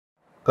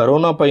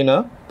Corona పైన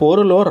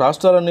పోరులో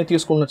రాష్ట్రాలన్నీ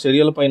తీసుకున్న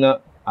చర్యలపైన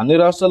అన్ని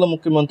రాష్ట్రాల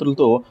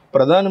ముఖ్యమంత్రులతో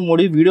ప్రధాని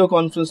మోడీ వీడియో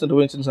కాన్ఫరెన్స్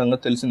నిర్వహించిన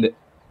సంగతి తెలిసిందే.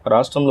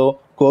 రాష్ట్రంలో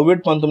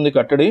కోవిడ్-19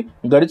 కట్టడి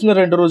గడిచిన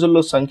 2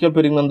 రోజుల్లో సంఖ్య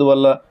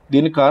పెరిగినందువల్ల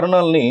దీని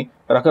కారణాలని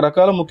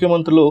రకరకాల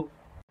ముఖ్యమంత్రులు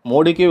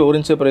మోడీకి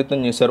వివరించే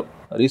ప్రయత్నం చేశారు.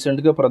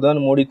 రీసెంట్గా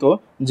ప్రధాని మోడీతో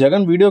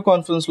జగన్ వీడియో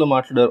కాన్ఫరెన్స్లో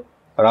మాట్లాడారు.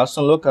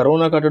 రాష్ట్రంలో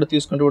కరోనా కట్టడి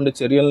తీసుకున్నటువంటి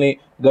చర్యల్ని,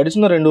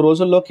 గడిచిన 2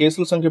 రోజుల్లో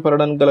కేసుల సంఖ్య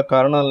పెరగడానికి గల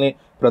కారణాలని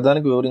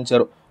ప్రధానికి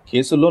వివరించారు.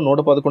 కేసుల్లో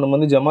 111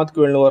 మంది జమాత్కు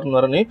వెళ్లిన వారు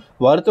ఉన్నారని,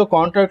 వారితో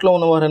కాంటాక్ట్లో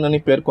ఉన్నవారేనని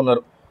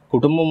పేర్కొన్నారు.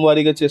 కుటుంబం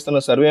వారీగా చేస్తున్న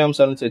సర్వే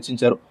అంశాలను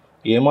చర్చించారు.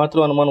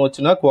 ఏమాత్రం అనుమానం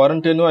వచ్చినా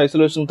క్వారంటైన్,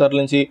 ఐసోలేషన్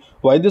తరలించి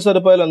వైద్య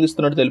సదుపాయాలు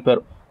అందిస్తున్నట్టు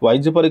తెలిపారు.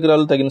 వైద్య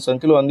పరికరాలు తగిన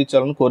సంఖ్యలో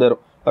అందించాలని కోరారు.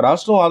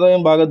 రాష్ట్రం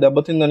ఆదాయం బాగా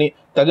దెబ్బతిందని,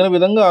 తగిన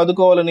విధంగా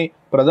ఆదుకోవాలని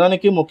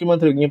ప్రధానికి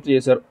ముఖ్యమంత్రి విజ్ఞప్తి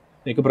చేశారు.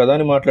 ఇక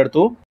ప్రధాని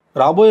మాట్లాడుతూ,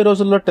 రాబోయే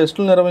రోజుల్లో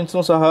టెస్టులు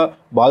నిర్వహించడం సహా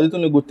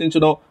బాధితుల్ని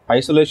గుర్తించడం,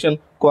 ఐసోలేషన్,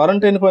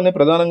 క్వారంటైన్ పైనే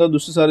ప్రధానంగా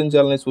దృష్టి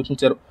సారించాలని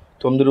సూచించారు.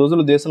 9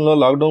 రోజులు దేశంలో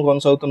లాక్డౌన్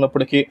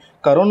కొనసాగుతున్నప్పటికీ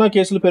కరోనా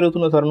కేసులు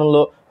పెరుగుతున్న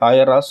తరుణంలో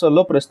ఆయా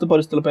రాష్ట్రాల్లో ప్రస్తుత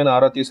పరిస్థితులపైన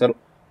ఆరా తీశారు.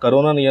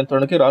 కరోనా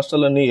నియంత్రణకి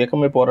రాష్ట్రాలన్నీ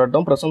ఏకమై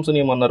పోరాడడం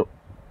ప్రశంసనీయమన్నారు.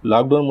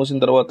 లాక్డౌన్ మూసిన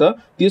తర్వాత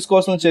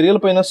తీసుకోవాల్సిన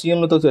చర్యలపైన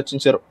సీఎంలతో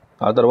చర్చించారు.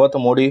 ఆ తర్వాత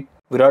మోడీ,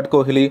 విరాట్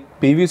కోహ్లీ,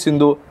 పివి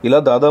సింధు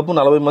ఇలా దాదాపు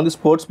 40 మంది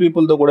స్పోర్ట్స్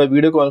పీపుల్తో కూడా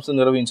వీడియో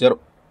కాన్ఫరెన్స్ నిర్వహించారు.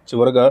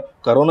 చివరగా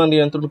కరోనా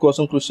నియంత్రణ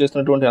కోసం కృషి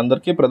చేస్తున్నటువంటి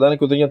అందరికీ ప్రధాని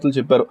కృతజ్ఞతలు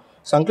చెప్పారు.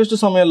 సంక్లిష్ట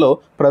సమయాల్లో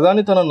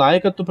ప్రధాని తన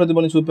నాయకత్వ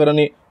ప్రతిభను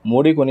చూపారని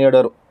మోడీ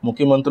కొనియాడారు.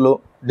 ముఖ్యమంత్రులు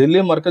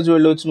ఢిల్లీ మర్కజ్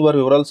వెళ్లి వచ్చిన వారి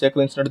వివరాలు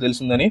సేకరించినట్టు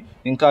తెలిసిందని,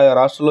 ఇంకా ఆయా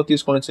రాష్ట్రాల్లో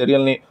తీసుకున్న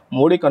చర్యల్ని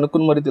మోడీ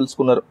కనుక్కుని మరీ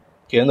తెలుసుకున్నారు.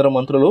 కేంద్ర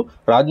మంత్రులు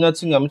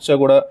రాజ్నాథ్ సింగ్, అమిత్ షా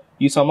కూడా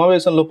ఈ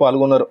సమావేశంలో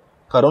పాల్గొన్నారు.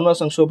 కరోనా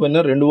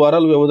సంక్షోభమైన 2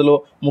 వారాల వ్యవధిలో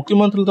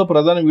ముఖ్యమంత్రులతో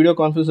ప్రధాని వీడియో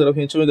కాన్ఫరెన్స్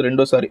నిర్వహించడం ఇది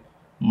రెండోసారి.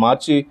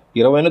 మార్చి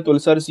 20న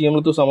తొలిసారి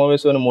సీఎంలతో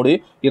సమావేశమైన మోడీ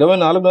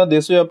 24న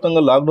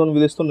దేశవ్యాప్తంగా లాక్డౌన్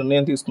విధిస్తూ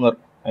నిర్ణయం తీసుకున్నారు.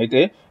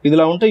 అయితే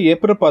ఇదిలా ఉంటే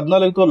ఏప్రిల్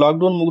 14తో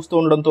లాక్డౌన్ ముగుస్తూ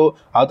ఉండడంతో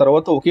ఆ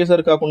తర్వాత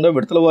ఒకేసారి కాకుండా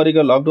విడతల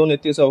వారీగా లాక్డౌన్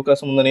ఎత్తేసే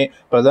అవకాశం ఉందని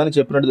ప్రధాని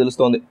చెప్పినట్టు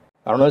తెలుస్తోంది.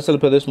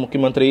 అరుణాచల్ ప్రదేశ్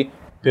ముఖ్యమంత్రి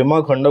పెమా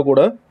ఖండా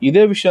కూడా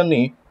ఇదే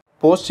విషయాన్ని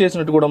పోస్ట్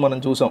చేసినట్టు కూడా మనం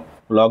చూసాం.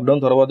 లాక్డౌన్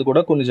తర్వాత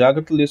కూడా కొన్ని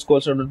జాగ్రత్తలు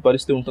తీసుకోవాల్సినటువంటి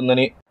పరిస్థితి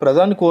ఉంటుందని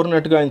ప్రధాని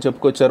కోరినట్టుగా ఆయన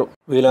చెప్పుకొచ్చారు.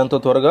 వీలంత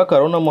త్వరగా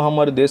కరోనా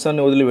మహమ్మారి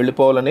దేశాన్ని వదిలి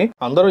వెళ్లిపోవాలని,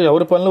 అందరూ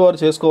ఎవరి పనులు వారు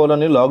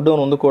చేసుకోవాలని,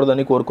 లాక్డౌన్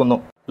ఉండకూడదని కోరుకుందాం.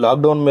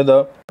 లాక్డౌన్ మీద,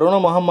 కరోనా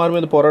మహమ్మారి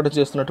మీద పోరాటం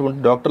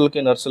చేస్తున్నటువంటి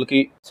డాక్టర్లకి,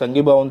 నర్సులకి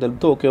సంఘీభావం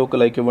తెలుపుతూ ఒకే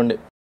ఒక లైక్ ఇవ్వండి.